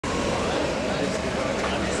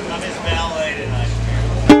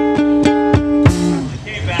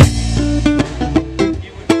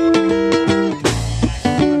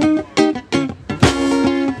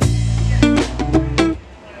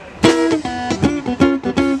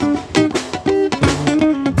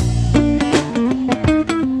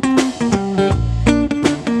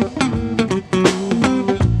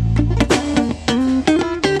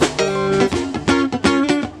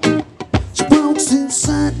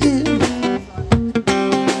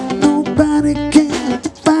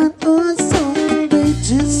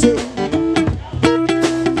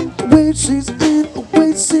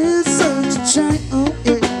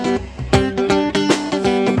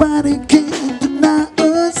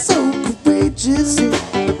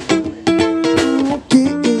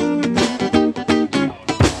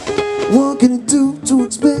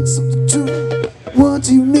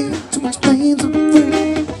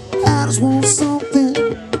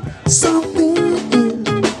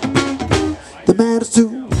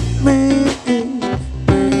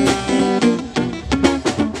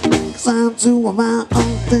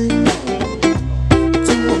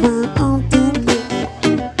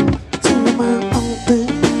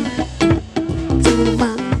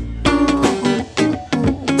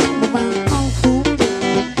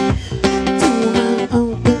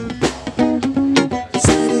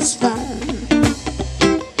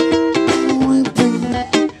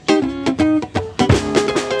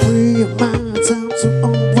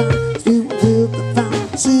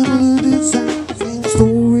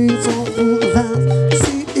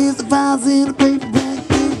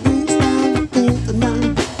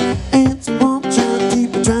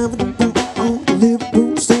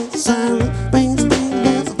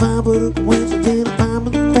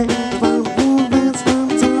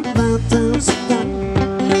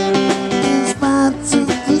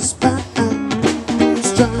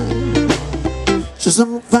She's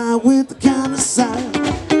on fire with the kind of side.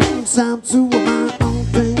 Time to my own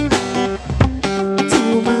thing.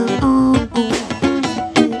 To my own,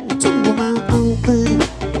 to my own thing.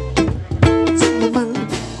 To my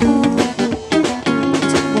own,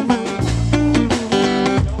 to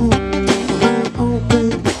my own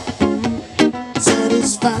thing.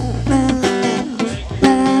 Satisfied now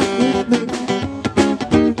with me.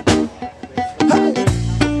 Hey.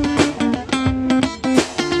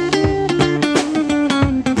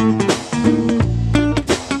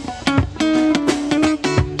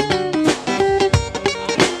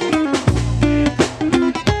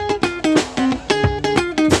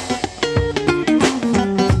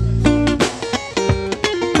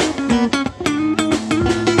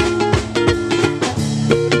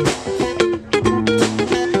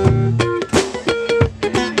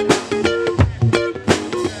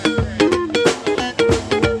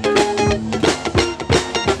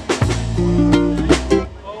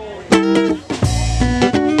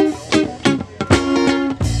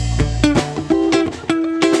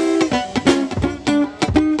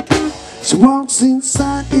 She walks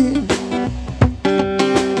inside here.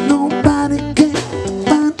 Nobody can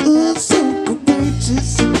find her so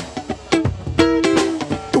courageous.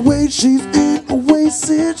 The way she's an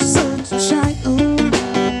oasis, such a child.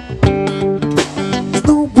 There's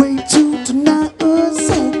no way to deny her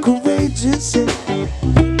so courageous.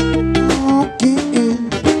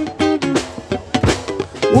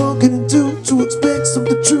 Walking into to expect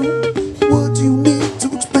something true. What do you need to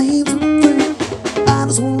explain something? I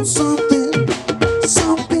just want something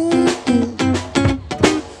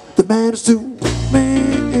that matters to me.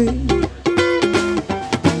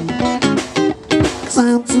 'Cause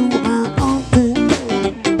I'm to my own thing.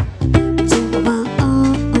 To my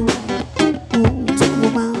own, to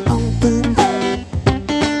my own thing.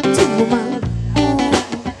 To my own,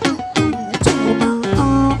 to my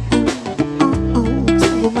own,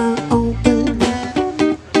 to my own thing.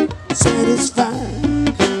 Satisfied.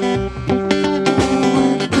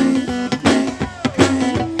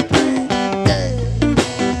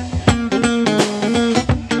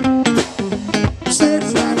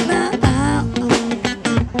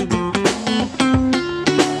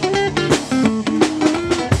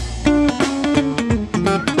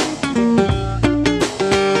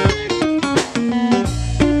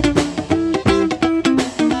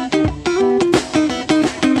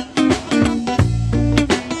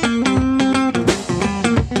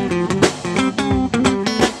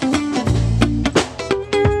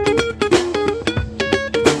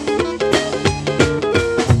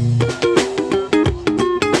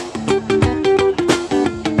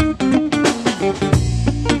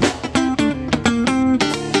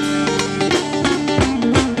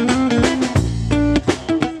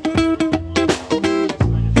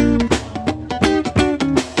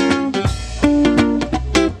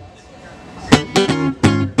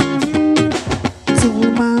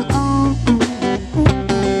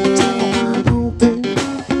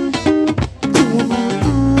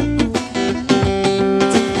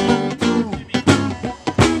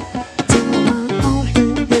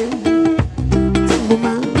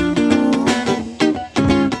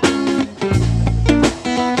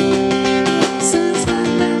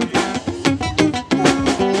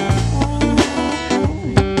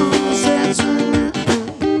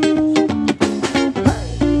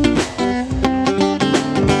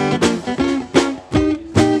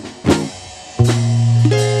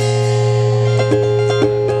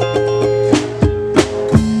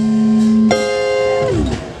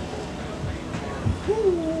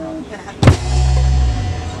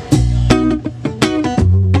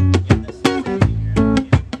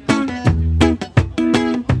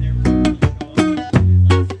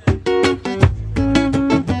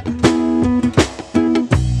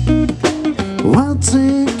 I'll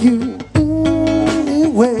take you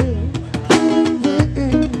anywhere,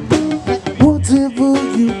 whatever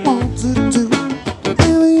you want to do,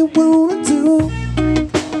 whatever you want to do,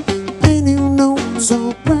 and you know it's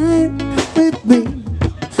alright with me,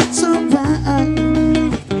 it's alright,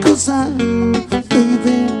 'cause I believe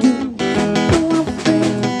in you, oh, I'm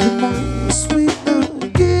thinking my sweet love,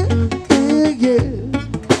 yeah, yeah, yeah,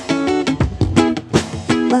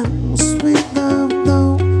 my sweet love, no.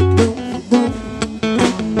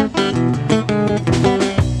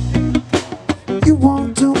 You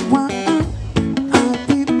wonder why I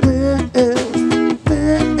be best,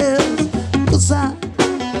 'cause I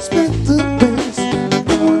expect the best,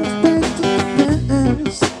 I expect the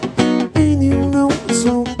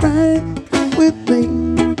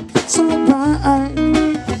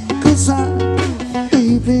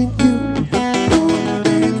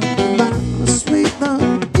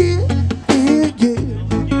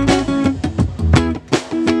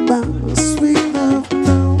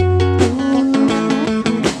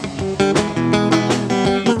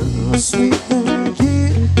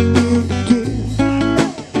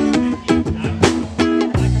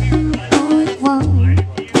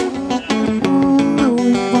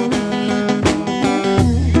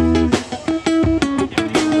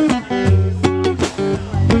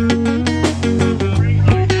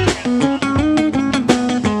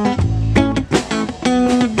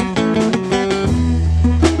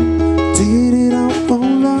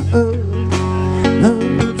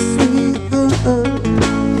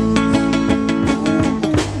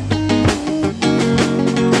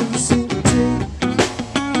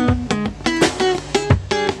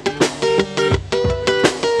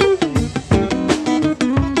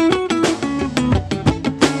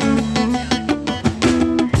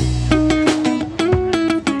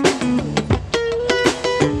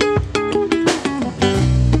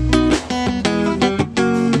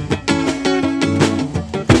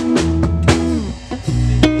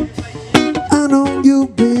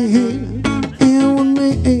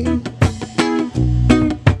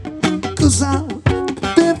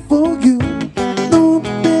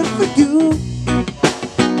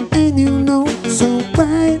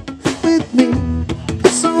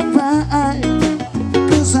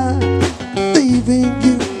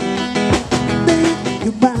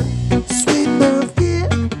You're my sweet love, yeah,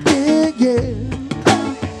 yeah, yeah.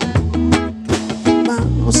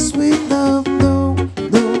 My sweet love, no,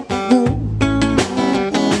 no, no.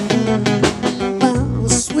 My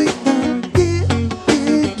sweet love, yeah,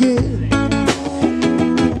 yeah, yeah.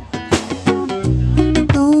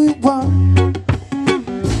 No, you won't.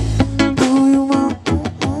 No, you won't.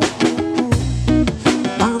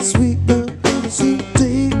 My sweet love, single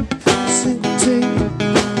day, single day.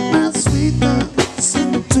 My sweet love,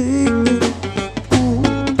 single day,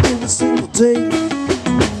 every single day.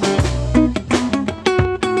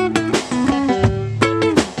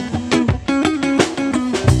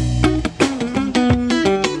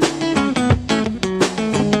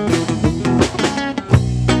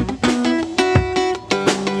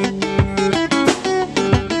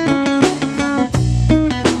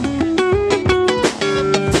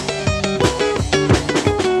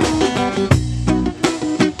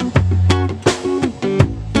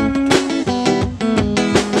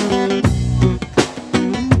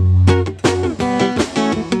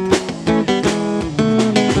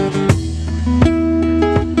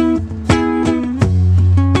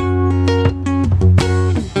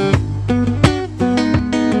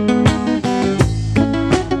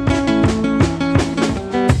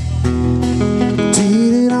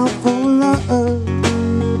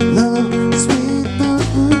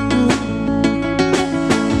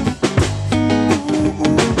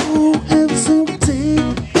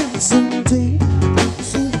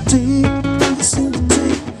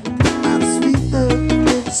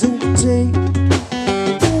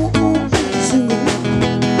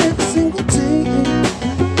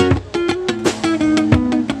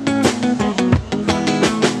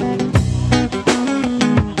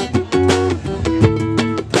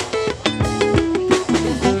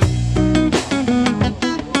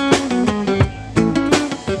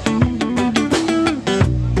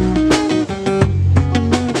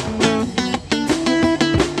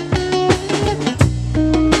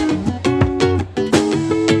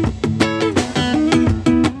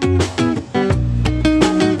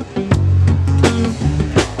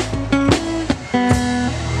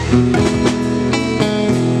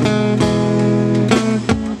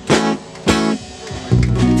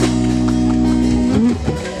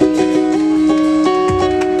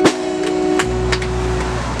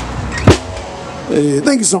 Hey,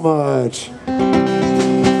 thank you so much.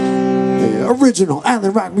 Hey, original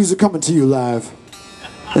island rock music coming to you live.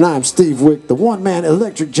 And I'm Steve Wik, the one-man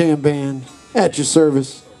Electrique jam band at your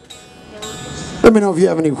service. Let me know if you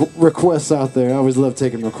have any requests out there. I always love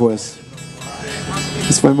taking requests.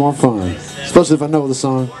 It's way more fun, especially if I know the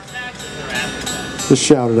song. Just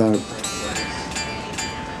shout it out.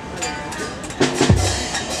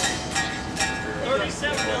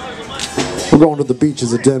 We're going to the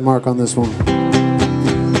beaches of Denmark on this one.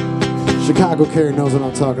 Chicago Carey knows what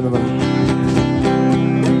I'm talking about.